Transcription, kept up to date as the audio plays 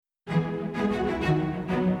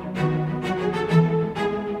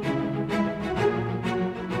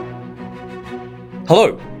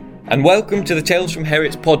Hello, and welcome to the Tales from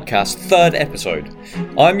Heriots podcast, third episode.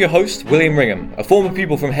 I'm your host, William Ringham, a former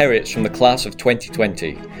pupil from Heriots from the class of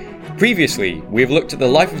 2020. Previously, we have looked at the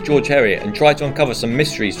life of George Heriot and tried to uncover some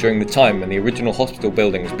mysteries during the time when the original hospital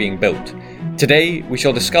building was being built. Today, we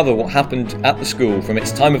shall discover what happened at the school from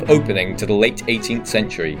its time of opening to the late 18th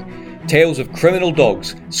century. Tales of criminal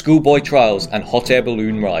dogs, schoolboy trials, and hot air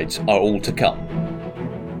balloon rides are all to come.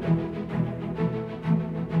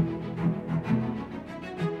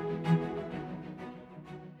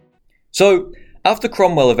 So, after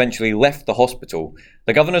Cromwell eventually left the hospital,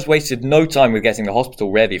 the governors wasted no time with getting the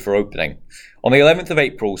hospital ready for opening. On the 11th of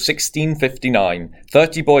April 1659,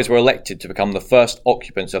 30 boys were elected to become the first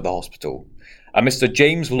occupants of the hospital. A Mr.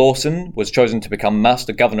 James Lawson was chosen to become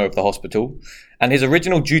Master Governor of the hospital, and his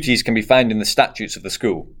original duties can be found in the statutes of the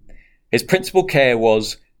school. His principal care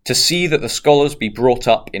was to see that the scholars be brought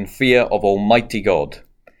up in fear of Almighty God.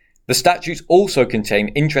 The statutes also contain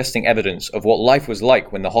interesting evidence of what life was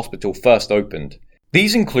like when the hospital first opened.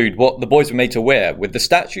 These include what the boys were made to wear, with the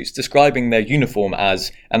statutes describing their uniform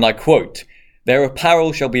as, and I quote, "Their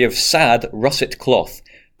apparel shall be of sad russet cloth,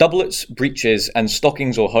 doublets, breeches, and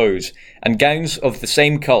stockings or hose, and gowns of the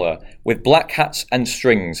same colour, with black hats and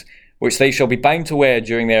strings, which they shall be bound to wear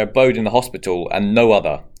during their abode in the hospital, and no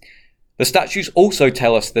other." The statutes also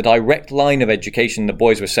tell us the direct line of education the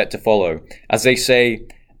boys were set to follow, as they say,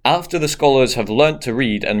 "After the scholars have learnt to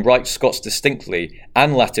read and write Scots distinctly,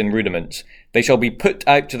 and Latin rudiments, they shall be put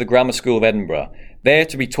out to the grammar school of Edinburgh, there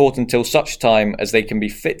to be taught until such time as they can be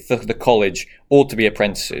fit for the college or to be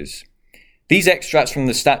apprentices." These extracts from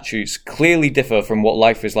the statutes clearly differ from what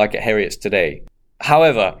life is like at Heriots today.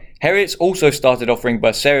 However, Heriots also started offering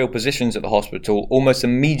bursarial positions at the hospital almost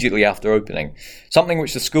immediately after opening, something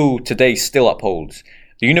which the school today still upholds.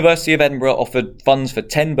 The University of Edinburgh offered funds for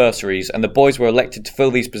 10 bursaries, and the boys were elected to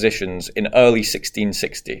fill these positions in early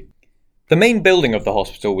 1660. The main building of the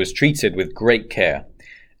hospital was treated with great care.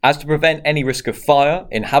 As to prevent any risk of fire,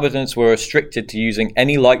 inhabitants were restricted to using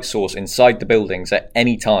any light source inside the buildings at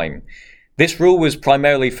any time. This rule was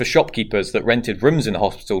primarily for shopkeepers that rented rooms in the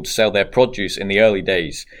hospital to sell their produce in the early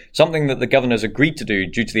days, something that the governors agreed to do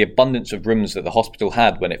due to the abundance of rooms that the hospital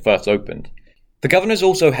had when it first opened. The governors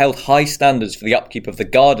also held high standards for the upkeep of the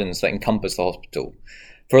gardens that encompassed the hospital.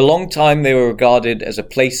 For a long time they were regarded as a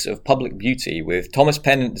place of public beauty, with Thomas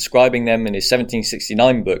Pennant describing them in his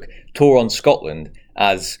 1769 book, Tour on Scotland,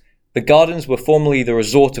 as "The gardens were formerly the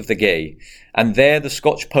resort of the gay, and there the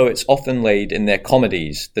Scotch poets often laid in their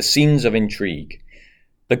comedies the scenes of intrigue."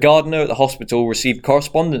 The gardener at the hospital received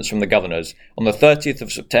correspondence from the governors on the 30th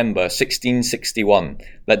of September 1661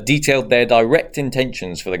 that detailed their direct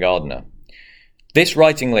intentions for the gardener. This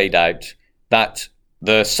writing laid out that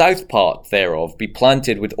the south part thereof be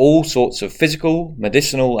planted with all sorts of physical,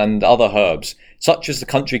 medicinal, and other herbs, such as the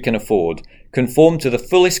country can afford, conform to the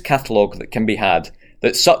fullest catalogue that can be had,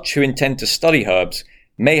 that such who intend to study herbs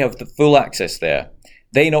may have the full access there,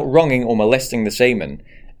 they not wronging or molesting the seamen,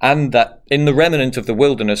 and that in the remnant of the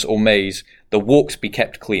wilderness or maze the walks be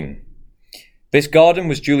kept clean. This garden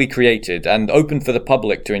was duly created and opened for the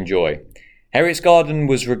public to enjoy. Heriots Garden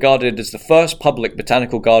was regarded as the first public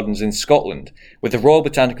botanical gardens in Scotland, with the Royal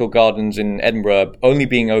Botanical Gardens in Edinburgh only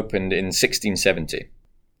being opened in 1670.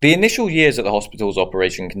 The initial years of the hospital's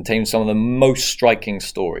operation contained some of the most striking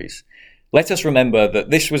stories. Let us remember that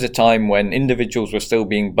this was a time when individuals were still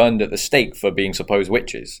being burned at the stake for being supposed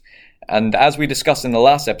witches, and as we discussed in the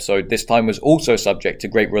last episode, this time was also subject to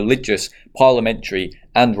great religious, parliamentary,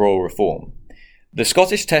 and royal reform. The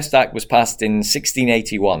Scottish Test Act was passed in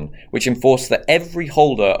 1681, which enforced that every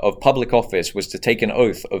holder of public office was to take an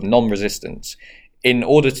oath of non-resistance, in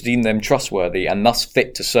order to deem them trustworthy and thus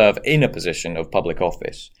fit to serve in a position of public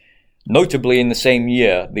office. Notably, in the same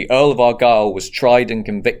year, the Earl of Argyll was tried and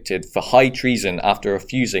convicted for high treason after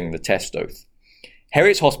refusing the test oath.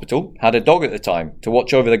 Heriots Hospital had a dog at the time to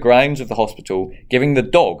watch over the grounds of the hospital, giving the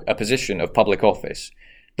dog a position of public office.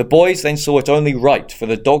 The boys then saw it only right for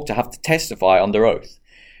the dog to have to testify under oath.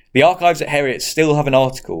 The archives at Heriots still have an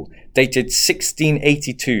article dated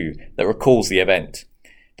 1682 that recalls the event.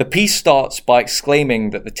 The piece starts by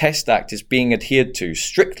exclaiming that the Test Act is being adhered to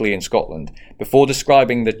strictly in Scotland, before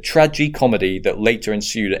describing the tragi-comedy that later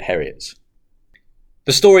ensued at Heriots.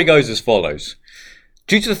 The story goes as follows.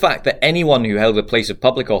 Due to the fact that anyone who held a place of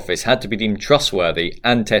public office had to be deemed trustworthy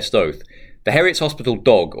and test oath, the Heriots Hospital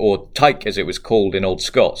dog, or tyke as it was called in Old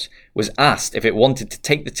Scots, was asked if it wanted to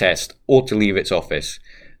take the test or to leave its office.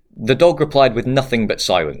 The dog replied with nothing but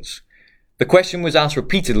silence. The question was asked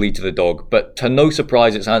repeatedly to the dog, but to no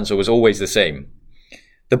surprise its answer was always the same.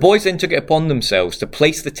 The boys then took it upon themselves to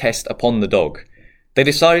place the test upon the dog. They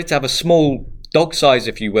decided to have a small dog-size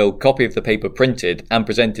if you will, copy of the paper printed and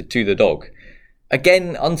presented to the dog.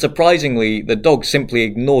 Again, unsurprisingly, the dog simply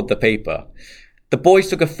ignored the paper. The boys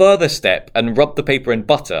took a further step and rubbed the paper in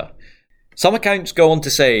butter. Some accounts go on to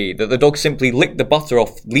say that the dog simply licked the butter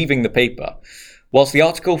off, leaving the paper, whilst the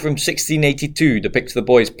article from 1682 depicts the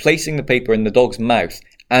boys placing the paper in the dog's mouth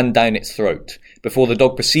and down its throat, before the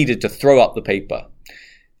dog proceeded to throw up the paper.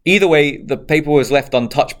 Either way, the paper was left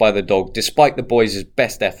untouched by the dog despite the boys'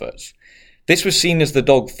 best efforts. This was seen as the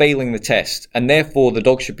dog failing the test, and therefore the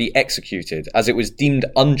dog should be executed, as it was deemed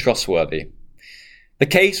untrustworthy. The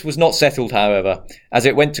case was not settled, however, as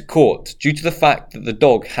it went to court due to the fact that the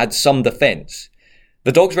dog had some defence.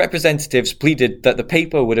 The dog's representatives pleaded that the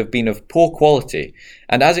paper would have been of poor quality,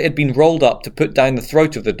 and as it had been rolled up to put down the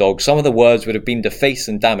throat of the dog, some of the words would have been defaced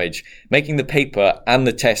and damaged, making the paper and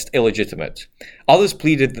the test illegitimate. Others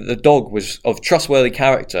pleaded that the dog was of trustworthy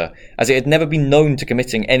character, as it had never been known to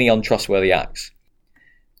committing any untrustworthy acts.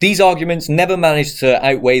 These arguments never managed to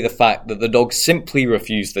outweigh the fact that the dog simply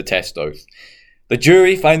refused the test oath. The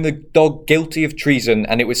jury found the dog guilty of treason,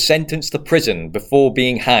 and it was sentenced to prison before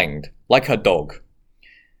being hanged, like her dog.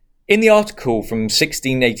 In the article from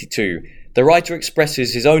 1682, the writer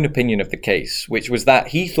expresses his own opinion of the case, which was that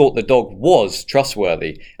he thought the dog was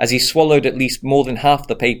trustworthy, as he swallowed at least more than half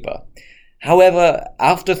the paper. However,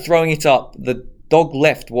 after throwing it up, the dog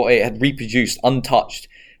left what it had reproduced untouched,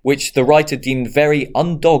 which the writer deemed very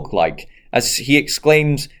undog-like, as he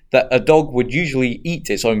exclaims that a dog would usually eat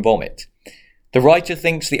its own vomit. The writer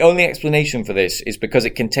thinks the only explanation for this is because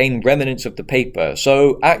it contained remnants of the paper,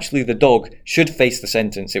 so actually the dog should face the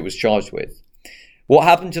sentence it was charged with. What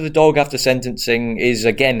happened to the dog after sentencing is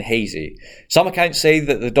again hazy. Some accounts say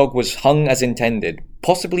that the dog was hung as intended,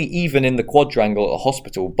 possibly even in the quadrangle at the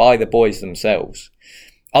hospital by the boys themselves.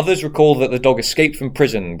 Others recall that the dog escaped from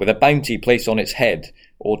prison with a bounty placed on its head,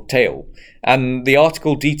 or tail, and the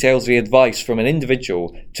article details the advice from an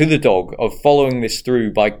individual to the dog of following this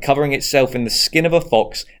through by covering itself in the skin of a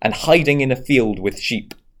fox and hiding in a field with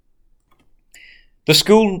sheep. The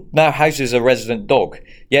school now houses a resident dog,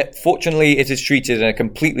 yet fortunately it is treated in a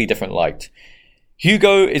completely different light.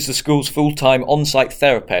 Hugo is the school's full-time on-site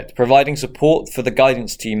therapist, providing support for the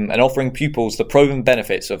guidance team and offering pupils the proven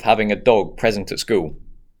benefits of having a dog present at school.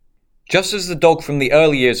 Just as the dog from the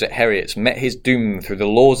early years at Heriot's met his doom through the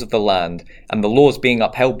laws of the land and the laws being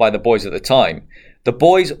upheld by the boys at the time, the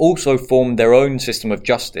boys also formed their own system of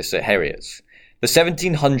justice at Heriot's. The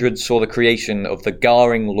 1700s saw the creation of the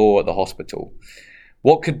Gowing law at the hospital,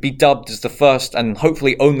 what could be dubbed as the first and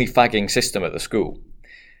hopefully only fagging system at the school.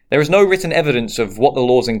 There is no written evidence of what the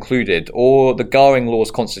laws included or the Gowing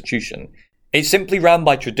law's constitution. It simply ran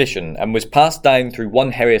by tradition and was passed down through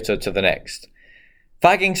one Herioter to the next.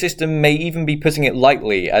 Fagging system may even be putting it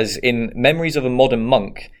lightly, as in Memories of a Modern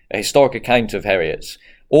Monk, a historic account of Heriot's,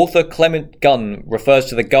 author Clement Gunn refers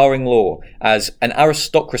to the Gowing law as an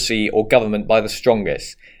aristocracy or government by the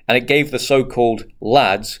strongest, and it gave the so-called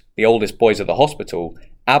lads, the oldest boys of the hospital,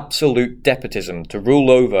 absolute despotism to rule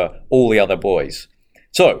over all the other boys.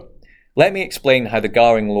 So, let me explain how the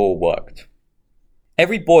Gowing law worked.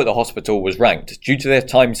 Every boy at the hospital was ranked due to their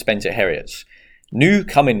time spent at Heriot's. New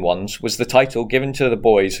Coming Ones was the title given to the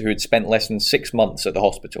boys who had spent less than 6 months at the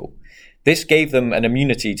hospital. This gave them an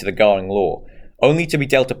immunity to the Gowing law, only to be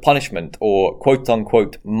dealt a punishment or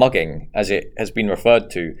quote-unquote mugging, as it has been referred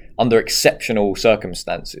to, under exceptional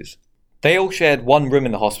circumstances. They all shared one room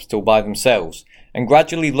in the hospital by themselves, and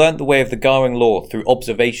gradually learnt the way of the Gowing law through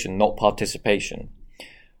observation, not participation.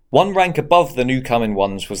 One rank above the New Coming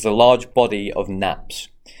Ones was the large body of Naps.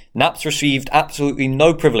 Naps received absolutely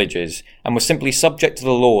no privileges and were simply subject to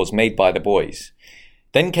the laws made by the boys.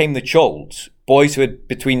 Then came the Cholds, boys who had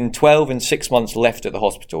between 12 and 6 months left at the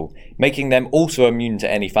hospital, making them also immune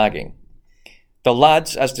to any fagging. The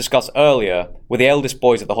lads, as discussed earlier, were the eldest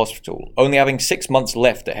boys at the hospital, only having 6 months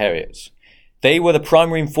left at Heriot's. They were the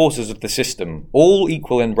primary enforcers of the system, all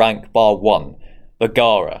equal in rank bar one, the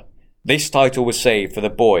Gara. This title was saved for the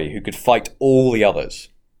boy who could fight all the others.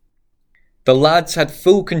 The lads had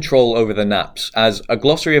full control over the Naps, as a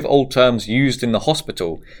glossary of old terms used in the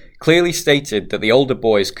hospital clearly stated that the older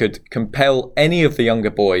boys could compel any of the younger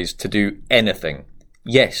boys to do anything.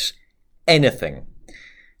 Yes, anything.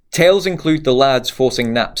 Tales include the lads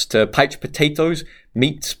forcing Naps to pouch potatoes,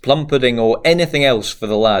 meat, plum pudding, or anything else for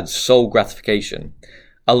the lads' sole gratification.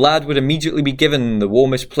 A lad would immediately be given the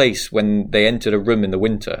warmest place when they entered a room in the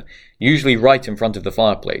winter, usually right in front of the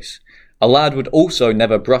fireplace. A lad would also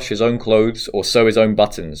never brush his own clothes or sew his own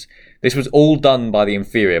buttons. This was all done by the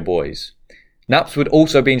inferior boys. Naps would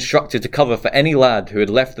also be instructed to cover for any lad who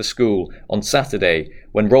had left the school on Saturday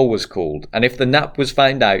when roll was called, and if the nap was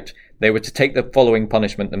found out, they were to take the following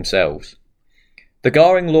punishment themselves. The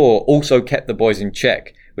Garing law also kept the boys in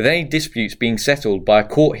check, with any disputes being settled by a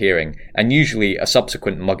court hearing and usually a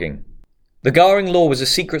subsequent mugging. The Garing law was a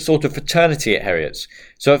secret sort of fraternity at Heriot's,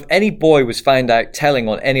 so if any boy was found out telling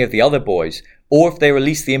on any of the other boys, or if they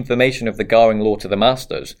released the information of the Garing law to the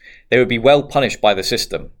masters, they would be well punished by the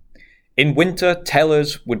system. In winter,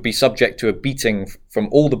 tellers would be subject to a beating from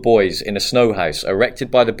all the boys in a snow house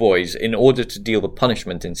erected by the boys in order to deal the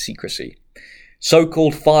punishment in secrecy.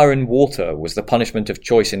 So-called fire and water was the punishment of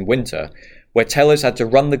choice in winter, where tellers had to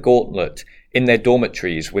run the gauntlet in their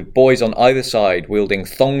dormitories with boys on either side wielding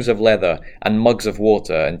thongs of leather and mugs of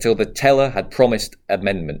water until the teller had promised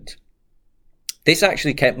amendment. This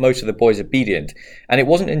actually kept most of the boys obedient, and it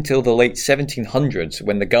wasn't until the late 1700s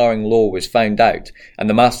when the Garing law was found out and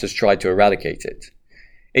the masters tried to eradicate it.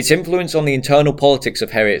 Its influence on the internal politics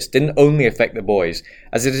of Heriot's didn't only affect the boys,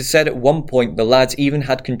 as it is said at one point the lads even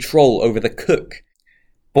had control over the cook.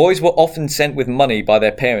 Boys were often sent with money by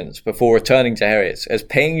their parents before returning to Heriot's, as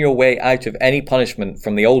paying your way out of any punishment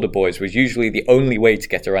from the older boys was usually the only way to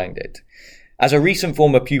get around it. As a recent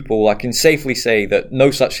former pupil, I can safely say that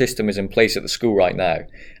no such system is in place at the school right now,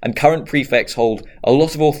 and current prefects hold a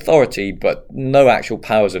lot of authority but no actual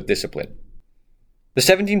powers of discipline. The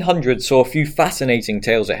 1700s saw a few fascinating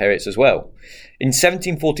tales at Heriot's as well. In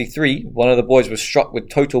 1743, one of the boys was struck with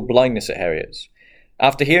total blindness at Heriot's.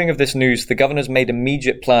 After hearing of this news, the governors made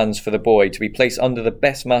immediate plans for the boy to be placed under the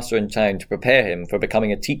best master in town to prepare him for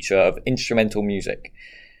becoming a teacher of instrumental music.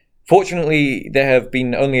 Fortunately, there have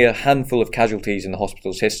been only a handful of casualties in the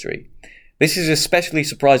hospital's history. This is especially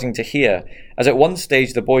surprising to hear, as at one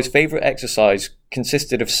stage the boys' favourite exercise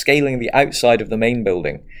consisted of scaling the outside of the main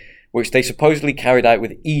building, which they supposedly carried out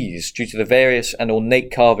with ease due to the various and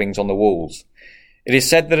ornate carvings on the walls. It is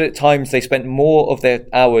said that at times they spent more of their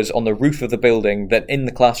hours on the roof of the building than in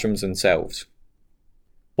the classrooms themselves.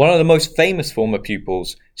 One of the most famous former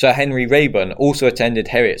pupils, Sir Henry Raeburn, also attended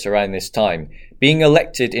Heriot's around this time, being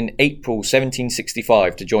elected in April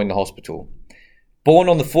 1765 to join the hospital. Born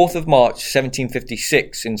on the 4th of March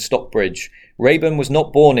 1756 in Stockbridge, Raeburn was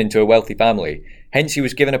not born into a wealthy family, hence he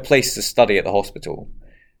was given a place to study at the hospital.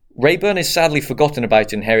 Raeburn is sadly forgotten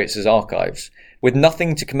about in Heriot's archives, with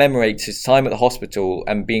nothing to commemorate his time at the hospital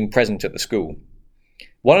and being present at the school.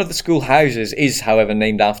 One of the school houses is, however,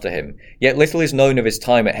 named after him, yet little is known of his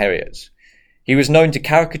time at Heriot's. He was known to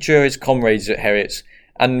caricature his comrades at Heriot's,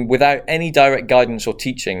 and without any direct guidance or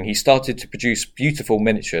teaching, he started to produce beautiful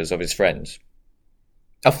miniatures of his friends.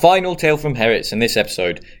 A final tale from Heriot's in this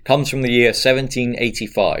episode comes from the year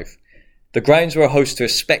 1785. The grounds were a host to a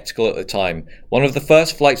spectacle at the time, one of the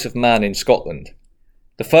first flights of man in Scotland.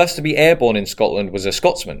 The first to be airborne in Scotland was a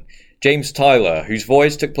Scotsman, James Tyler, whose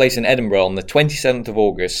voyage took place in Edinburgh on the 27th of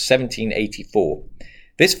August 1784.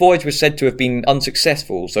 This voyage was said to have been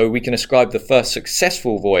unsuccessful, so we can ascribe the first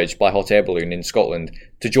successful voyage by hot air balloon in Scotland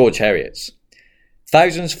to George Heriot's.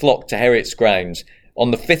 Thousands flocked to Heriot's grounds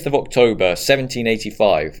on the 5th of October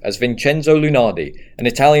 1785 as Vincenzo Lunardi, an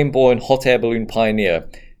Italian-born hot air balloon pioneer,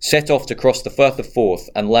 set off to cross the Firth of Forth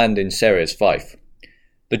and land in Serres, Fife.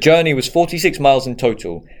 The journey was 46 miles in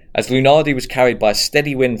total, as Lunardi was carried by a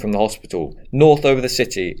steady wind from the hospital, north over the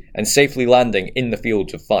city, and safely landing in the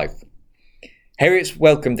fields of Fife. Heriot's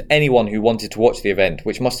welcomed anyone who wanted to watch the event,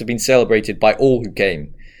 which must have been celebrated by all who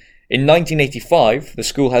came. In 1985, the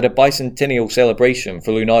school had a bicentennial celebration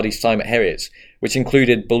for Lunardi's time at Heriot's, which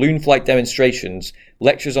included balloon flight demonstrations,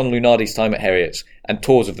 lectures on Lunardi's time at Heriot's, and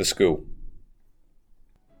tours of the school.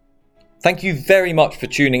 Thank you very much for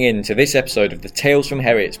tuning in to this episode of the Tales from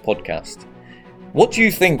Heriot's podcast. What do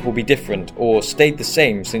you think will be different or stayed the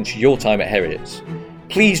same since your time at Heriot's?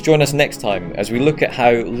 Please join us next time as we look at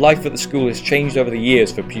how life at the school has changed over the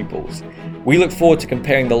years for pupils. We look forward to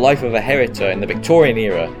comparing the life of a Heriotor in the Victorian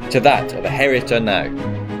era to that of a Heriotor now.